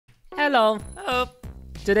Hello. Oh.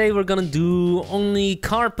 Today we're gonna do only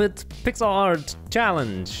carpet pixel art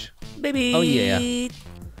challenge. Baby. Oh yeah.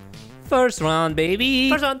 First round, baby.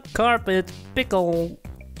 First round. Carpet, pickle,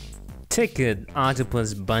 ticket,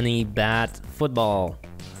 octopus, bunny, bat, football.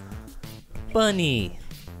 Bunny.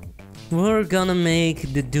 We're gonna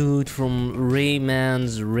make the dude from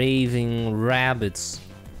Rayman's Raving Rabbits.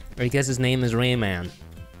 I guess his name is Rayman.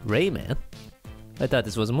 Rayman? I thought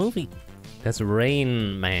this was a movie. That's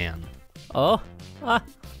Rain Man. Oh?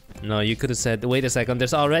 No, you could have said, wait a second,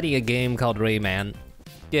 there's already a game called Rayman.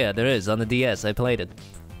 Yeah, there is, on the DS, I played it.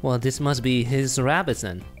 Well, this must be his rabbits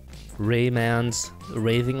then. Rayman's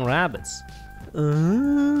Raving Rabbits.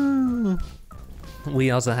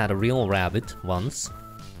 We also had a real rabbit once.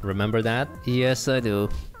 Remember that? Yes, I do.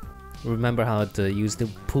 Remember how it used to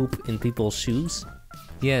poop in people's shoes?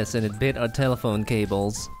 Yes, and it bit our telephone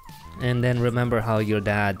cables. And then remember how your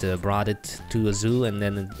dad brought it to a zoo and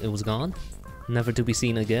then it was gone? Never to be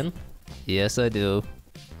seen again? Yes, I do.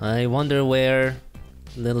 I wonder where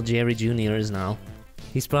little Jerry Jr. is now.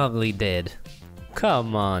 He's probably dead.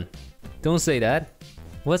 Come on. Don't say that.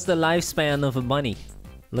 What's the lifespan of a bunny?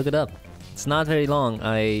 Look it up. It's not very long,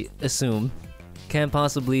 I assume. Can't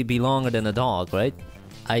possibly be longer than a dog, right?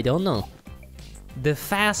 I don't know. The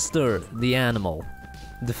faster the animal,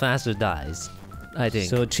 the faster dies, I think.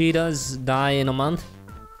 So cheetahs die in a month?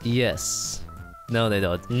 Yes. No, they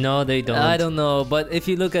don't. No, they don't. I don't know, but if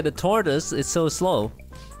you look at a tortoise, it's so slow,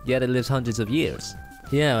 yet it lives hundreds of years.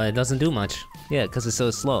 Yeah, it doesn't do much. Yeah, because it's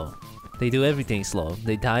so slow. They do everything slow.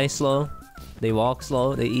 They die slow, they walk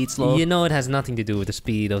slow, they eat slow. You know it has nothing to do with the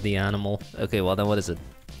speed of the animal. Okay, well then what is it?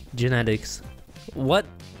 Genetics. What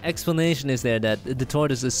explanation is there that the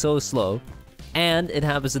tortoise is so slow, and it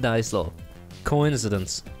happens to die slow?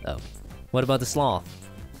 Coincidence. Oh. What about the sloth?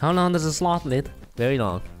 How long does a sloth live? Very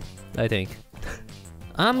long, I think.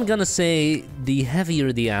 I'm gonna say the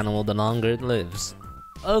heavier the animal, the longer it lives.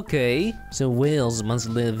 Okay. So whales must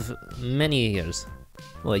live many years.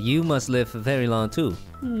 Well, you must live very long too.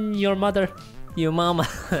 Your mother. Your mama.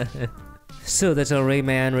 So that's a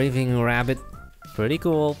Rayman Raving Rabbit. Pretty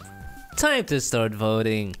cool. Time to start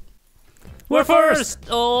voting. We're first!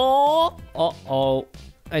 Oh! Uh-oh.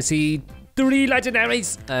 I see 3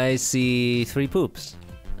 legendaries. I see 3 poops.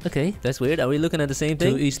 Okay. That's weird. Are we looking at the same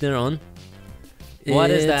thing? To each their own.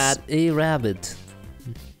 What is that? It's a rabbit.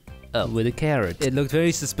 Oh. With a carrot. It looked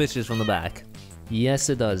very suspicious from the back. Yes,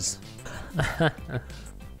 it does.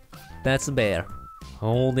 That's a bear.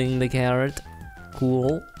 Holding the carrot.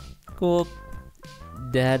 Cool. Cool.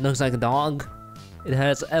 That looks like a dog. It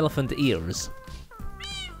has elephant ears.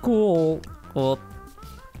 Cool. Cool.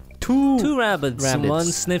 Two 2 rabbits. rabbits. One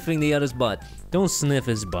sniffing the other's butt. Don't sniff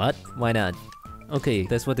his butt. Why not? Okay,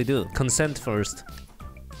 That's what they do. consent first.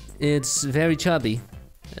 It's very chubby.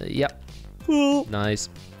 Yep. Cool. Nice.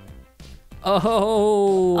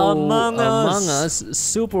 Oh! Among Us. Among Us.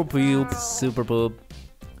 Super poop. Super poop.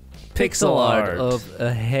 Pixel art. of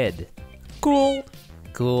a head. Cool.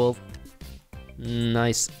 Cool.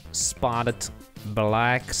 Nice. Spotted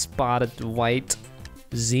black, spotted white,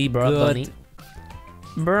 zebra Good. bunny,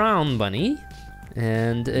 brown bunny,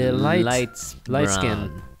 and a light brown.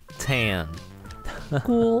 skin. Tan.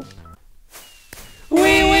 Cool. We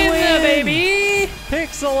win, baby!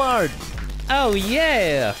 Pixel art. Oh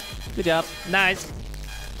yeah! Good job. Nice.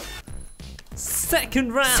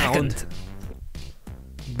 Second round. Second.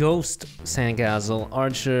 Ghost, sandcastle,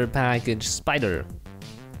 archer, package, spider.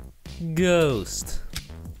 Ghost.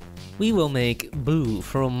 We will make Boo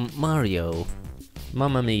from Mario.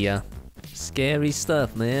 Mamma mia. Scary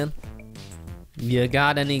stuff, man. You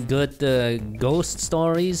got any good ghost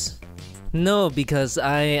stories? No, because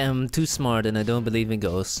I am too smart and I don't believe in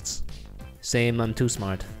ghosts. Same, I'm too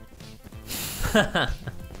smart.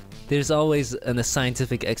 There's always a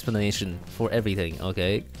scientific explanation for everything,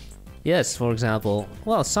 okay? Yes, for example,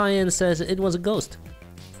 well, science says it was a ghost.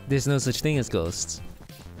 There's no such thing as ghosts.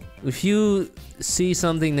 If you see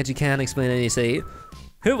something that you can't explain and you say,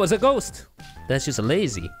 it was a ghost, that's just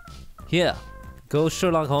lazy. Yeah, go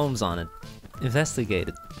Sherlock Holmes on it. Investigate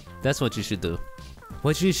it. That's what you should do.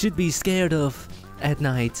 What you should be scared of at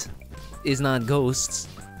night is not ghosts,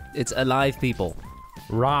 it's alive people.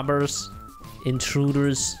 Robbers,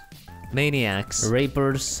 intruders, Maniacs.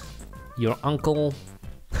 rapers, your uncle.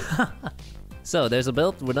 So, there's a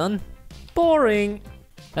build, we're done? Boring.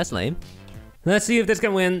 That's lame. Let's see if this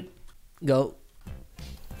can win. Go.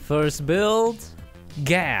 First build.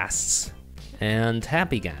 Ghasts and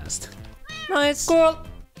Happy Ghast. Nice. Cool.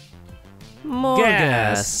 More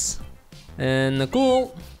gas. And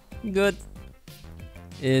cool. Good.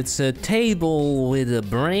 It's a table with a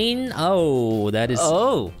brain. Oh, that is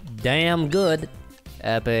damn good.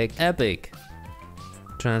 Epic. Epic.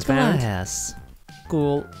 Transparent. Glass.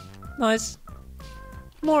 Cool. Nice.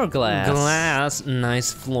 More glass. Glass.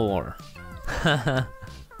 Nice floor.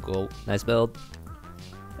 Cool. Nice build.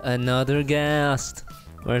 Another ghast.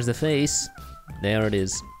 Where's the face? There it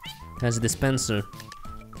is. Has a dispenser.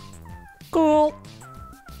 Cool.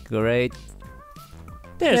 Great.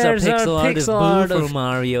 There's a pixel art of Boo from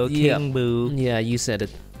Mario, King Boo. Yeah, you said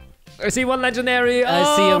it. I see one legendary.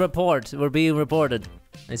 I see a report. We're being reported.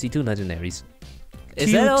 I see 2 legendaries.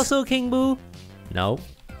 Is that also King Boo? No.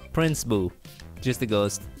 Prince Boo. Just a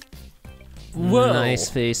ghost. Whoa. Nice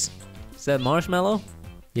face. Is that marshmallow?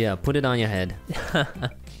 Yeah, put it on your head.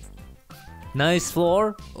 Nice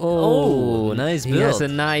floor. Oh, nice build. He has a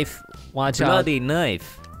knife. Watch out. Bloody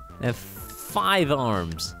knife. And 5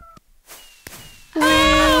 arms.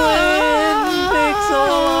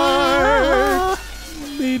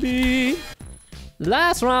 Baby.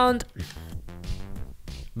 Last round.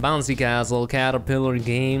 Bouncy castle, caterpillar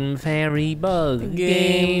game, fairy bug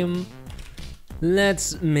game.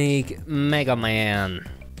 Let's make Mega Man.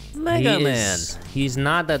 He's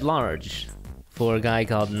not that large for a guy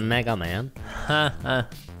called Mega Man. Haha.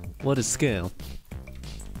 What a scale.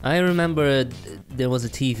 I remember there was a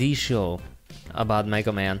TV show about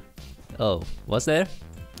Mega Man. Oh, was there?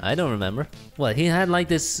 I don't remember. Well, he had like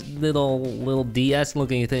this little DS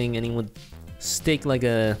looking thing and he would stick like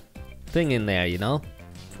a thing in there, you know?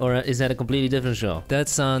 Or is that a completely different show? That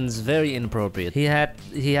sounds very inappropriate. He had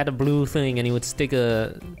a blue thing and he would stick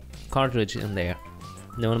a cartridge in there.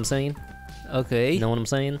 Know what I'm saying? Okay. Know what I'm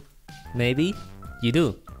saying? Maybe. You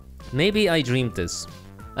do. Maybe I dreamed this.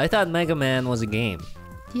 I thought Mega Man was a game.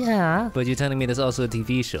 Yeah. But you're telling me there's also a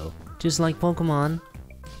TV show. Just like Pokemon.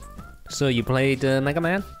 So you played Mega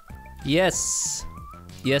Man? Yes.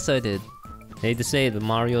 Yes, I did. Hate to say it, but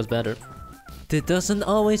Mario's better. It doesn't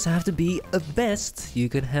always have to be a best. You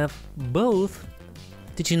can have both.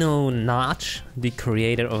 Did you know Notch, the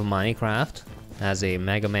creator of Minecraft, has a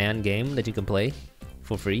Mega Man game that you can play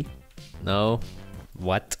for free? No.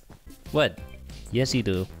 What? What? Yes, you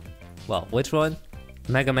do. Well, which one?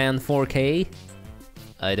 Mega Man 4K?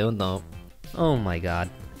 I don't know. Oh my god.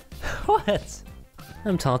 What?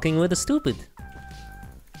 I'm talking with a stupid.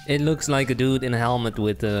 It looks like a dude in a helmet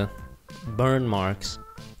with burn marks,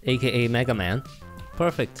 aka Mega Man.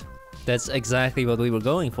 Perfect. That's exactly what we were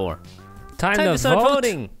going for. Time to start vote.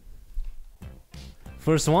 voting!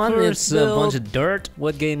 First one, it's build. a bunch of dirt.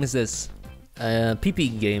 What game is this? Pee-pee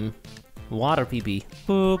game. Water pee-pee.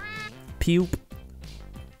 Poop. Pupe.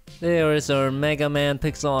 There is our Mega Man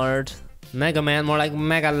pixel art. Mega Man, more like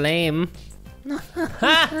mega lame.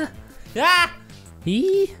 Ha! Ah!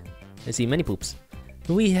 I see many poops.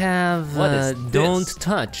 We have What is don't this?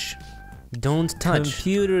 touch. Don't touch.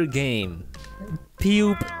 Computer game.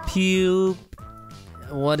 Pupe. Pupe.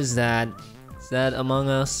 What is that? Is that Among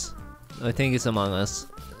Us? I think it's Among Us.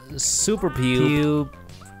 Super pupe. Pupe.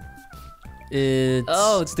 It's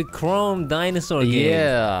It's the Chrome dinosaur game.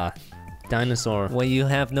 yeah. Dinosaur. When you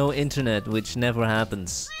have no internet, which never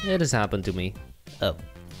happens. It has happened to me. Oh.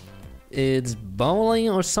 It's bowling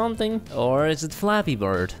or something? Or is it Flappy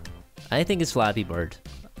Bird? I think it's Flappy Bird.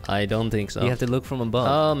 I don't think so. You have to look from above.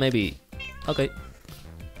 Oh, maybe. Okay.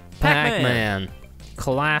 Pac-Man.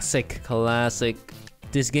 Classic. Classic.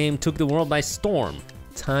 This game took the world by storm.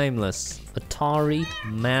 Timeless. Atari.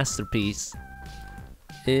 Masterpiece.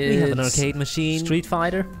 We have an arcade machine. Street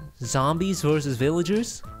Fighter. Zombies versus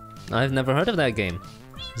villagers. I've never heard of that game.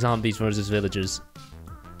 Zombies versus villagers.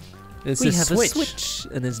 It's We a have Switch. a Switch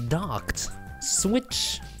and it's docked.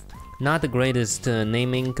 Switch. Not the greatest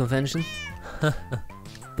naming convention,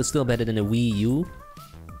 but still better than a Wii U.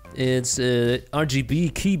 It's a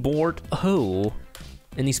RGB keyboard. Oh.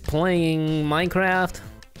 And he's playing Minecraft.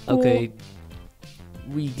 Okay.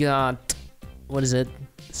 We got, what is it?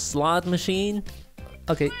 Slot machine.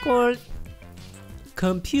 Okay. Or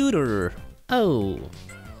computer. Oh.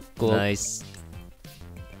 Cool. Nice.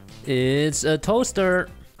 It's a toaster.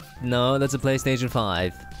 No, that's a PlayStation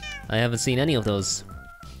 5. I haven't seen any of those.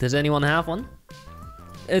 Does anyone have one?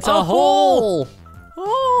 It's A a hole!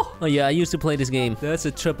 Oh, Oh yeah, I used to play this game. that's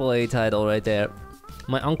a AAA title right there.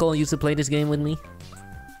 My uncle used to play this game with me.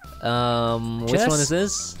 Which Chess? one is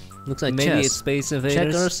this? Looks like Maybe chess. it's Space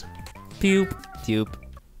Invaders. Checkers. Pupe. Pupe.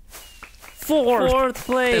 Fourth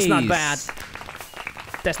place. That's not bad.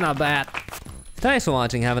 That's not bad. Thanks for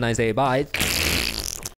watching. Have a nice day. Bye.